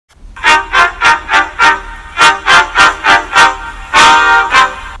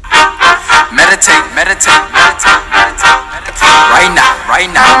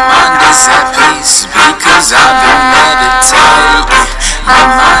Cause I've been meditating. My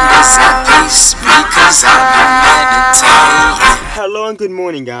mind is at peace because I've been meditating. Hello and good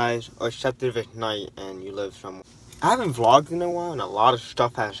morning, guys, or except if it's night and you live somewhere. I haven't vlogged in a while and a lot of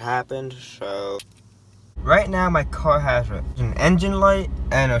stuff has happened, so right now my car has an engine light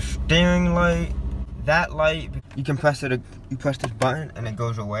and a steering light. That light, you can press it, you press this button and it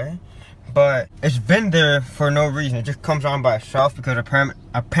goes away, but it's been there for no reason. It just comes on by itself because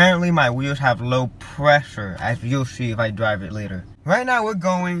apparently my wheels have low pressure, as you'll see if I drive it later. Right now we're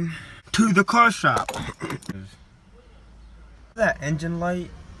going to the car shop. That engine light,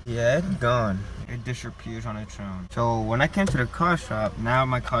 yeah, it's gone. It disappears on its own. So when I came to the car shop, now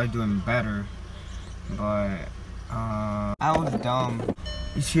my car is doing better, but I was dumb.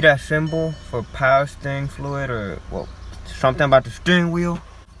 You see that symbol for power steering fluid, or well, something about the steering wheel?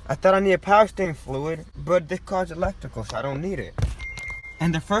 I thought I needed power steering fluid, but this car's electrical, so I don't need it.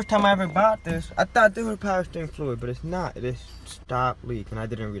 And the first time I ever bought this, I thought there was power steering fluid, but it's not. It is stop leak, and I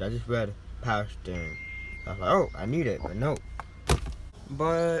didn't read. I just read power steering. I was like, oh, I need it, but no.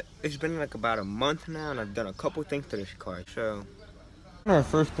 But it's been like about a month now, and I've done a couple things to this car. So one of the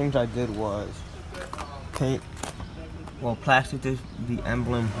first things I did was paint, well, plastic the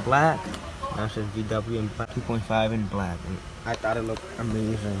emblem black. Now it says VW in black, 2.5 in black, and I thought it looked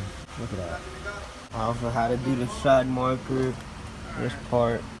amazing. Look at that. I also had to do the side marker, this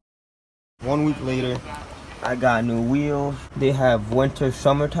part. 1 week later, I got new wheels. They have winter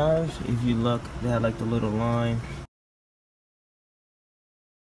summer tires. If you look, they have like the little line.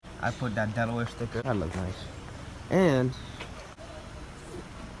 I put that Delaware sticker. That looks nice. And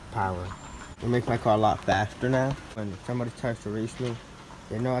power. It makes my car a lot faster now. When somebody tries to race me,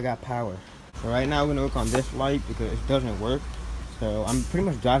 they know I got power. So right now we're gonna work on this light because it doesn't work. So I'm pretty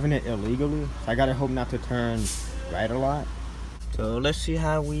much driving it illegally. So I gotta hope not to turn right a lot. So let's see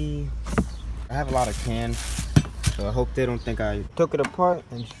how I have a lot of cans. So I hope they don't think I took it apart.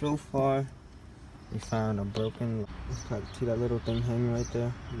 And so far, we found a broken, see that little thing hanging right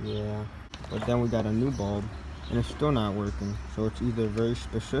there? Yeah. But then we got a new bulb, and it's still not working. So it's either very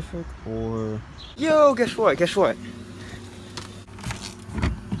specific or... Yo, guess what? Guess what?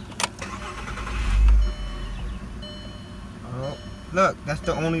 Oh, look, that's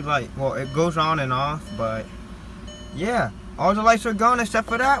the only light. Well, it goes on and off, but yeah, all the lights are gone except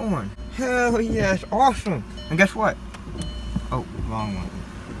for that one. Hell yeah, it's awesome. And guess what? Oh, wrong one.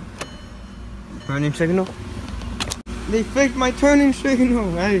 Turning signal. They fixed my turning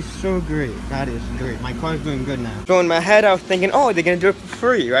signal. That is so great. That is great. My car's doing good now. So in my head I was thinking, oh, they're gonna do it for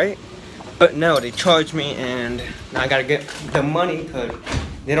free, right? But no, they charged me, and now I gotta get the money because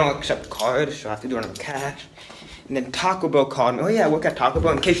they don't accept cards, so I have to do it on cash. And then Taco Bell called me. Oh yeah, I work at Taco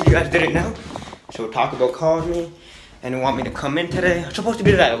Bell, in case you guys didn't know. So Taco Bell called me and they want me to come in today. I'm supposed to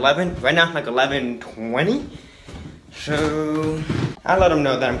be there at 11. Right now it's like 11:20. So I let them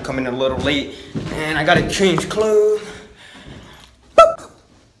know that I'm coming a little late and I gotta change clothes. Boop.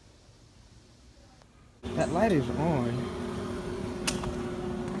 That light is on.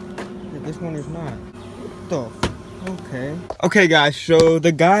 Yeah, this one is not. What the? Okay. Okay guys, so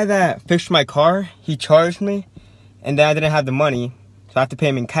the guy that fixed my car, he charged me, and then I didn't have the money, so I have to pay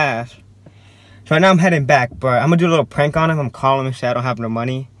him in cash. So right now I'm heading back, but I'm gonna do a little prank on him. I'm calling him and say I don't have no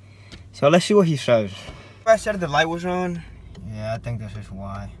money. So let's see what he says. I said the light was on. Yeah, I think this is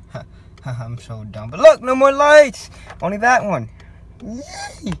why. I'm so dumb. But look, no more lights. Only that one.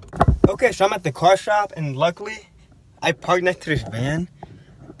 Yay! Okay, so I'm at the car shop, and luckily, I parked next to this van.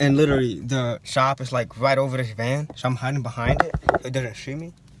 And literally, the shop is like right over this van. So I'm hiding behind it so it doesn't see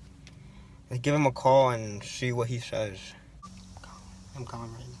me. Let's give him a call and see what he says. I'm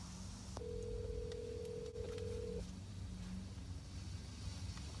calling right now.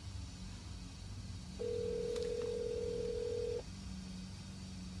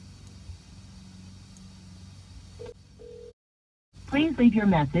 Please leave your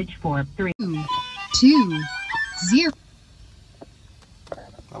message for 320.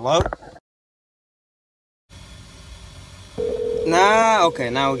 Hello? Nah, okay,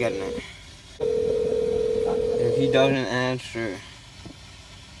 now we're getting it. If he doesn't answer.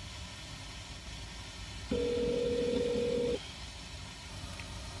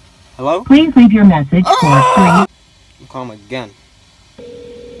 Hello? Please leave your message for 3. I'm calling him again.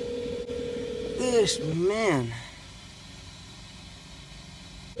 This man.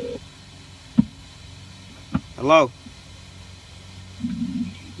 Hello?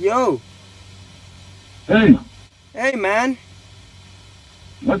 Yo! Hey, Hey, man.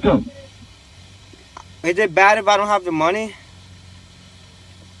 what's up? Is it bad if I don't have the money?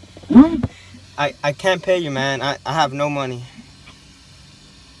 I can't pay you, man. I have no money.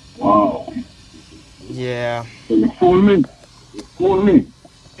 Wow. Yeah. You fooling me? You fooling me?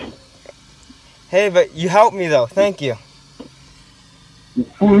 Hey, but you helped me though. Thank you. You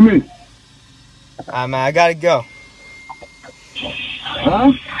fooling me? Man, I gotta go.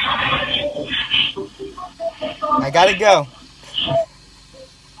 Huh? I gotta go.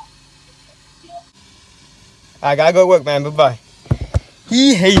 I gotta go to work, man. Bye-bye.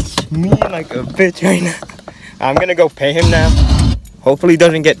 He hates me like a bitch right now. I'm gonna go pay him now. Hopefully he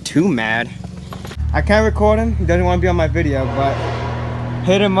doesn't get too mad. I can't record him. He doesn't want to be on my video, but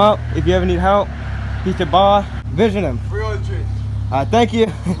hit him up if you ever need help. He's the boss. Visit him. 300. Thank you.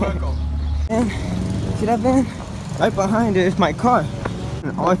 Welcome. And see that van? Right behind it is my car.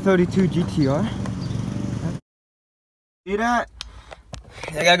 An R32 GTR. See that?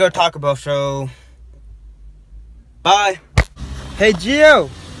 I gotta go to Taco Bell, so bye. Hey, Gio.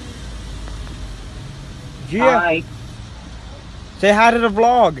 Gio. Hi. Say hi to the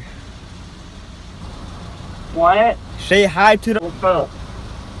vlog. What? Say hi to the... What's up?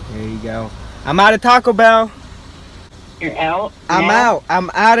 There you go. I'm out of Taco Bell. You're out? I'm now? out. I'm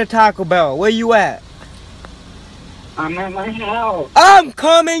out of Taco Bell. Where you at? I'm at my house. I'm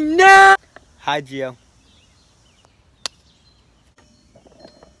coming now. Hi, Gio.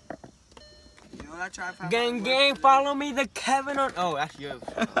 Gang, gang, follow me, the Kevin on. Oh, that's you.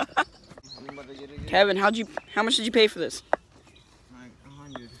 Kevin, how much did you pay for this? Like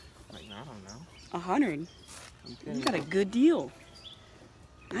 100. Like, I don't know. 100. You got a good deal.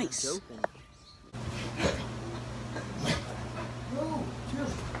 Nice. Oh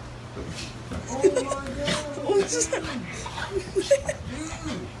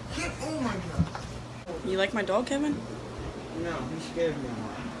my god. You like my dog, Kevin? No, he scared me.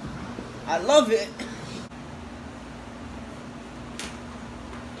 I love it.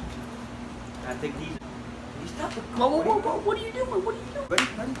 I think he's not the Whoa, what are you doing? What are you doing? Ready?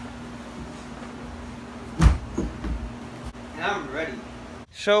 And I'm ready.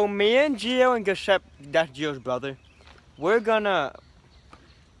 So me and Gio and Giuseppe, that's Gio's brother, we're gonna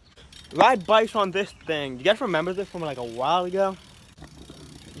ride bikes on this thing. You guys remember this from like a while ago?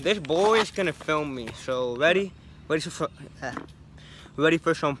 This boy is gonna film me. So ready? Ready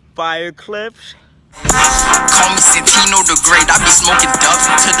for some fire clips? Call me Santino the Great, I be smoking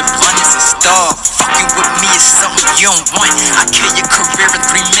dubs until the blunt is a stub. Fucking with me is something you don't want. I kill your career in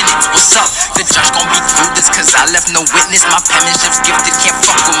 3 minutes, what's up? The judge gon' be through this cause I left no witness. My penmanship's gifted, can't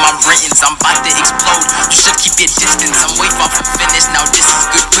fuck with my writtens. I'm about to explode, you should keep your distance. I'm way far from finished, now this is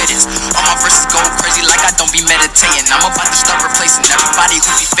good riddance. All my verses go crazy like I don't be meditating. I'm about to start replacing everybody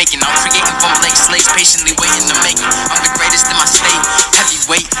who be faking. I'm creating from blank slates, patiently waiting to make it. I'm the greatest in my state,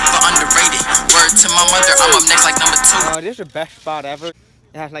 heavyweight but underrated. Word to my mother, I'm up next like number 2. This is the best spot ever.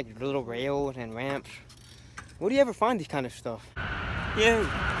 It has like little rails and ramps. Where do you ever find these kind of stuff? Yeah.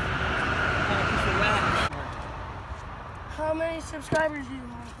 How many subscribers do you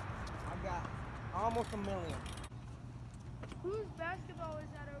have? I got almost 1 million. Whose basketball is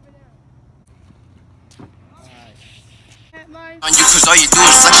that over there? At mine. On you cause all you do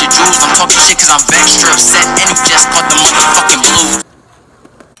is flex your jewels. I'm talking shit cause I'm vexed, you're upset, and you just caught the motherfucking blue.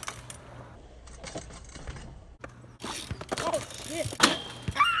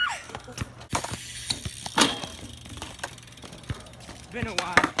 Been a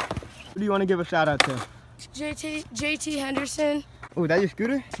while. Who do you want to give a shout out to? JT Henderson. Oh, is that your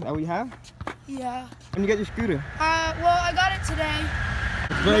scooter? Is that what you have? Yeah. When you get your scooter? Well, I got it today.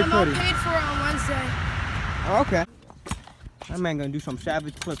 It's very My mom pretty. paid for it on Wednesday. Oh, okay. That man gonna do some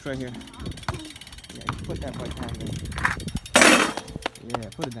savage flips right here. Yeah, put that bike down there. Yeah,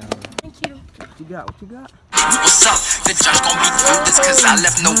 put it down there. Thank you. What you got? What you got? What's up? The judge gon' be through this cause I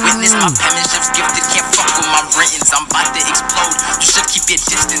left no witness. My penmanship's gifted, can't fuck with my writtens. I'm about to explode, you should keep your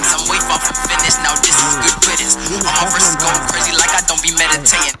distance. I'm way far from finished, now this is good riddance. All my verses go crazy like I don't be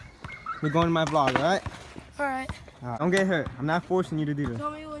meditating. We're going to my vlog, alright? Alright. Don't get hurt. I'm not forcing you to do this.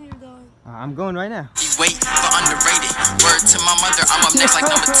 Tell me when you're going. I'm going right now. Wait, but underrated. Word to my mother, I'm up next like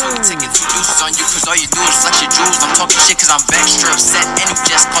number 2. Taking 2 juices on you cause all you do is flex your jewels. I'm talking shit cause I'm vexed, you're upset, and you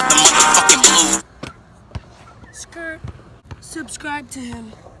just caught the motherfucking blue. Skirt. Subscribe to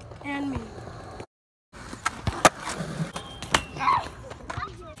him. And me.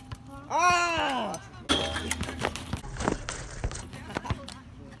 Ah!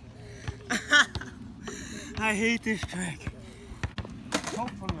 I hate this track.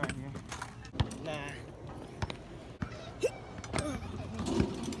 Hopefully right here. Nah.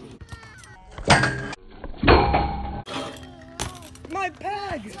 My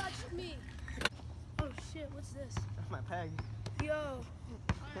bag! Touch me. Oh shit, what's this? That's my bag. Yo.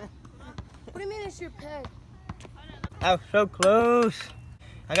 What do you mean it's your peg? I was so close.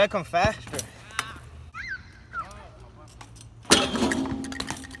 I gotta come faster.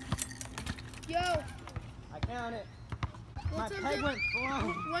 Yo, I count it. My once I'm peg done, went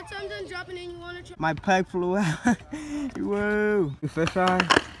flying. once I'm done dropping in, you wanna try? My peg flew out. Whoa. The fish eye?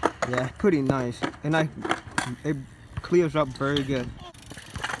 Yeah, pretty nice. And it clears up very good.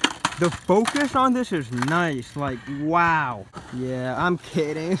 The focus on this is nice, like wow. Yeah, I'm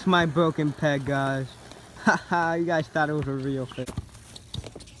kidding. It's my broken peg, guys. Haha, you guys thought it was a real fish.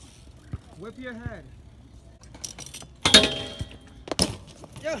 Whip your head.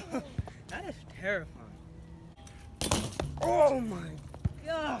 Yo, that is terrifying. Oh my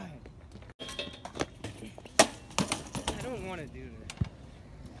god. I don't want to do this.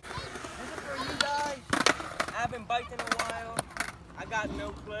 This is for you guys. I haven't biked in a while. I got no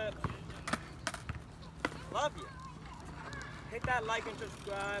clip. Love you. Hit that like and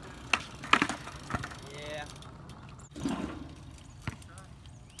subscribe. Yeah.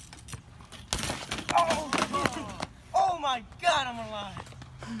 Oh my god, I'm alive.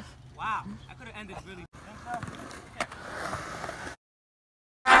 Wow, I could have ended really.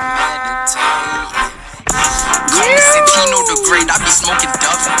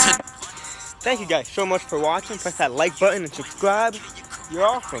 Thank you guys so much for watching. Press that like button and subscribe. You're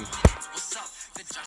awesome.